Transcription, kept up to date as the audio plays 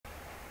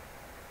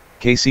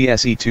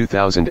KCSE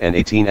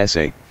 2018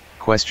 Essay,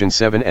 Question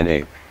 7 and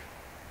A.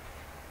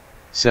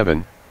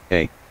 7.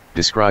 A.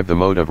 Describe the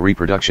mode of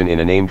reproduction in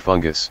a named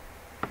fungus.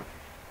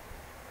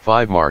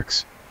 5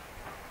 marks.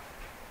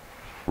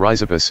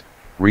 Rhizopus,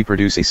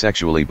 reproduce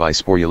asexually by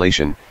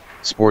sporulation.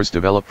 Spores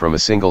develop from a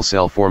single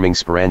cell forming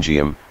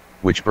sporangium,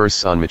 which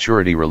bursts on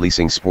maturity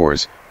releasing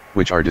spores,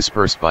 which are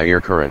dispersed by air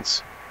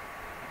currents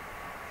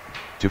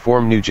to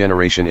form new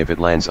generation if it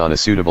lands on a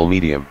suitable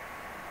medium.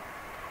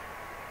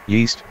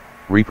 Yeast,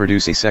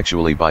 reproduce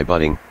asexually by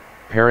budding.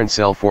 Parent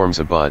cell forms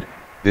a bud.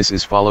 This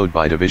is followed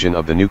by division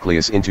of the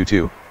nucleus into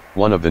two.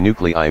 One of the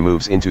nuclei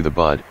moves into the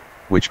bud,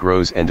 which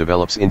grows and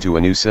develops into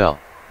a new cell.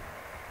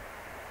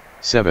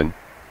 7.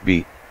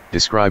 B.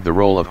 Describe the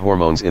role of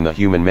hormones in the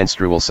human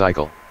menstrual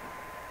cycle.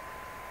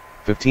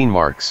 15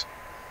 marks.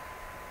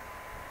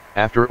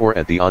 After or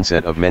at the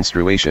onset of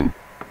menstruation,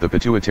 the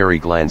pituitary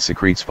gland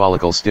secretes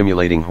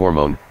follicle-stimulating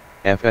hormone,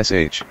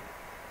 FSH.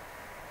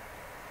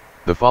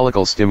 The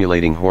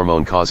follicle-stimulating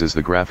hormone causes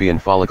the Graafian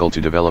follicle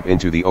to develop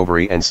into the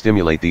ovary and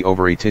stimulate the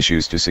ovary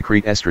tissues to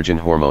secrete estrogen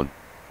hormone.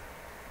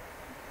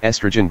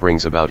 Estrogen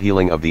brings about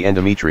healing of the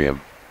endometrium.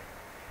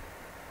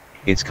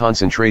 Its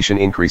concentration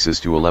increases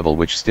to a level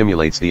which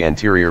stimulates the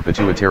anterior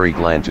pituitary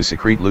gland to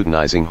secrete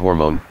luteinizing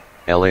hormone,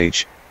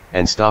 LH,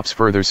 and stops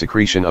further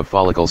secretion of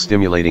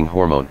follicle-stimulating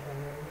hormone.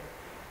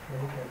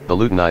 The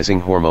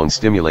luteinizing hormone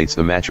stimulates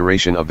the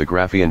maturation of the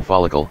Graafian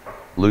follicle.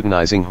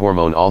 Luteinizing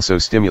hormone also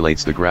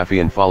stimulates the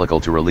Graafian follicle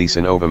to release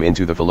an ovum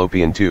into the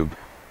fallopian tube,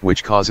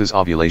 which causes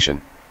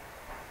ovulation.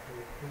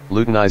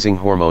 Luteinizing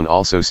hormone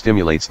also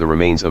stimulates the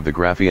remains of the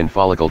Graafian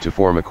follicle to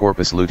form a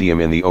corpus luteum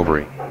in the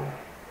ovary.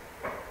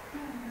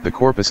 The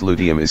corpus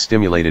luteum is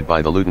stimulated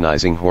by the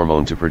luteinizing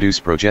hormone to produce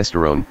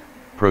progesterone.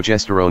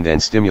 Progesterone then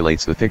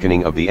stimulates the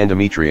thickening of the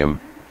endometrium,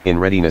 in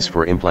readiness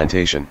for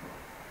implantation.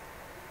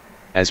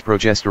 As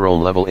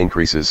progesterone level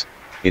increases,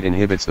 it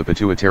inhibits the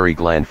pituitary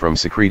gland from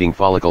secreting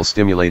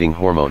follicle-stimulating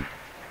hormone.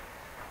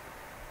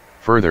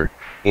 Further,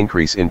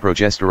 increase in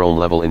progesterone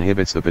level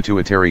inhibits the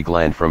pituitary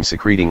gland from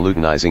secreting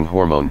luteinizing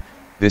hormone.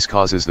 This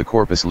causes the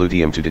corpus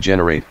luteum to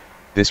degenerate.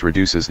 This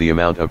reduces the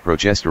amount of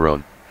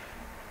progesterone.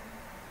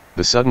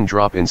 The sudden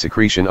drop in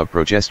secretion of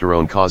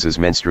progesterone causes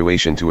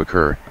menstruation to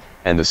occur,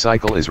 and the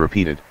cycle is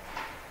repeated.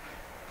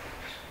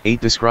 8.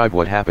 Describe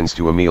what happens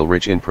to a meal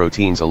rich in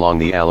proteins along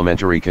the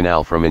alimentary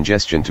canal from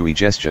ingestion to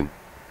egestion.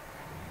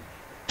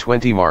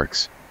 20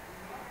 marks.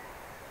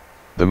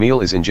 The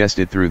meal is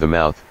ingested through the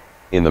mouth.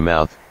 In the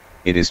mouth,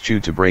 it is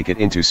chewed to break it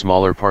into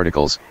smaller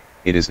particles.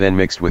 It is then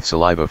mixed with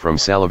saliva from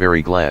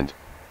salivary gland.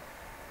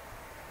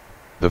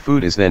 The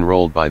food is then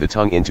rolled by the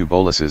tongue into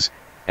boluses,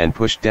 and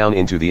pushed down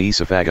into the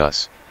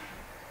esophagus.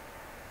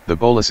 The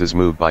boluses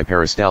move by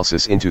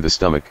peristalsis into the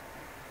stomach.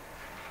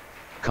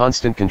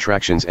 Constant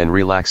contractions and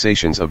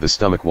relaxations of the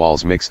stomach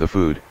walls mix the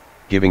food,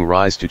 giving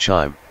rise to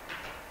chyme.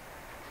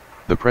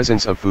 The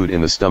presence of food in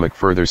the stomach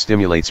further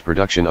stimulates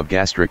production of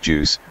gastric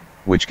juice,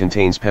 which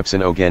contains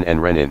pepsinogen and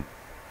renin.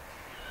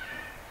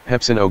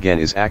 Pepsinogen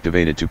is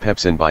activated to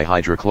pepsin by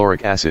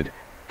hydrochloric acid,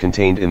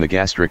 contained in the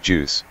gastric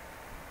juice.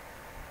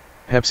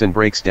 Pepsin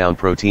breaks down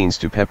proteins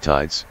to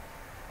peptides.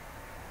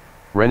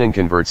 Renin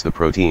converts the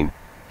protein,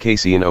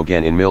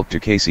 caseinogen in milk to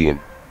casein.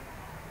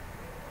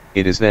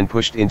 It is then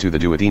pushed into the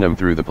duodenum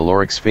through the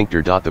pyloric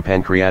sphincter. The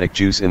pancreatic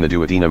juice in the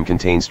duodenum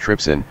contains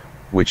trypsin,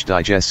 which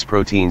digests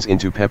proteins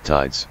into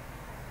peptides.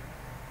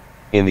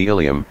 In the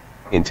ileum,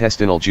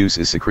 intestinal juice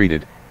is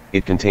secreted.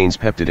 It contains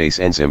peptidase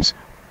enzymes,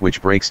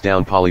 which breaks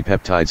down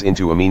polypeptides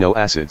into amino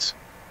acids.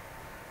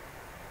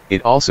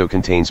 It also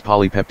contains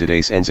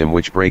polypeptidase enzyme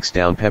which breaks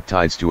down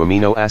peptides to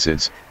amino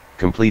acids,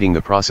 completing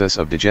the process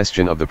of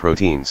digestion of the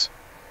proteins.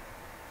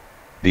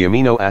 The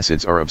amino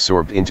acids are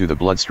absorbed into the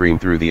bloodstream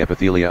through the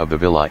epithelia of the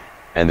villi,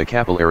 and the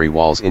capillary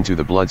walls into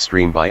the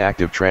bloodstream by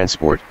active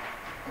transport.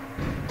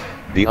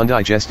 The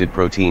undigested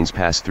proteins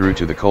pass through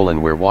to the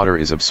colon where water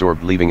is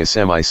absorbed, leaving a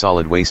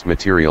semi-solid waste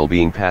material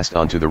being passed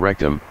on to the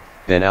rectum,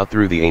 then out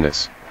through the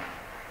anus.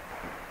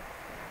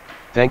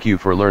 Thank you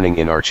for learning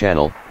in our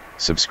channel.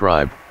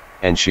 Subscribe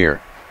and share.